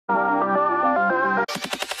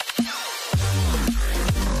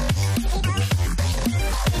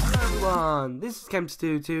everyone, this is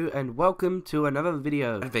Chem22 and welcome to another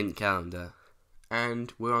video advent calendar.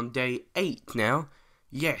 And we're on day 8 now.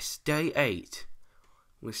 Yes, day 8.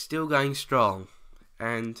 We're still going strong.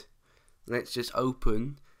 And let's just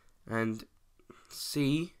open and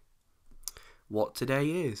see what today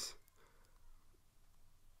is.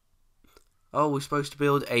 Oh, we're supposed to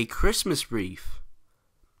build a Christmas wreath.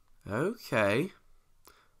 Okay.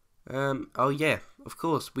 Oh yeah, of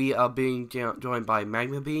course, we are being joined by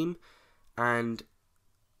MagmaBeam and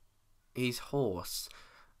his horse.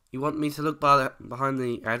 You want me to look behind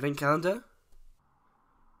the advent calendar?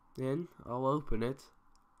 Then I'll open it.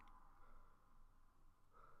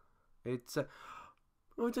 It's a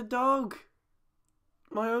dog.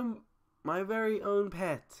 My very own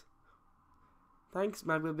pet. Thanks,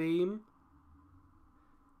 MagmaBeam.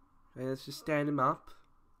 Okay, let's just stand him up.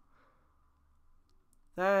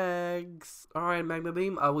 Thanks. Alright,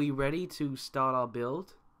 MagmaBeam, are we ready to start our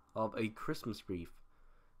build of a Christmas wreath?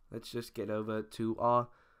 Let's just get over to our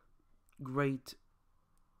great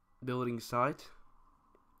building site.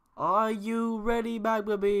 Are you ready,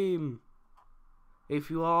 MagmaBeam? If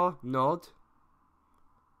you are, nod.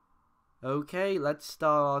 Okay, let's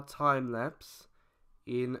start our time lapse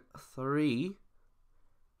in 3,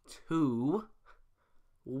 2,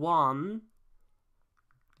 1.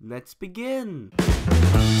 Let's begin.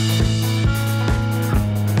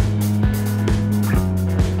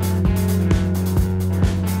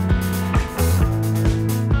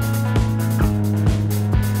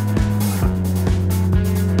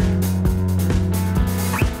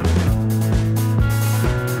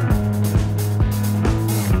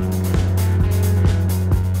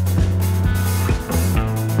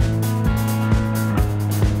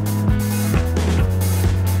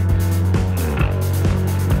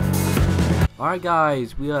 Alright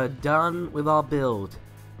guys, we are done with our build.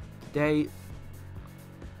 Today,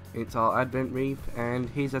 it's our advent wreath, and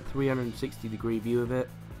here's a 360-degree view of it.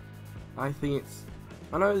 I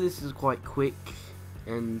know this is quite quick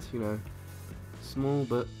and, you know, small,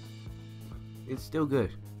 but it's still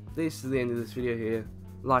good. This is the end of this video here.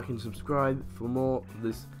 Like and subscribe for more of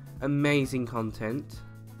this amazing content.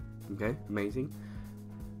 Okay, amazing.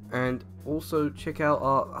 And also check out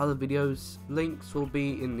our other videos. Links will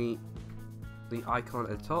be in the icon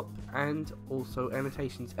at the top, and also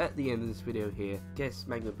annotations at the end of this video here. Guess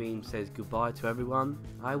MagmaBeam says goodbye to everyone.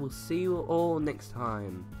 I will see you all next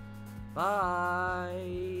time.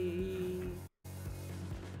 Bye.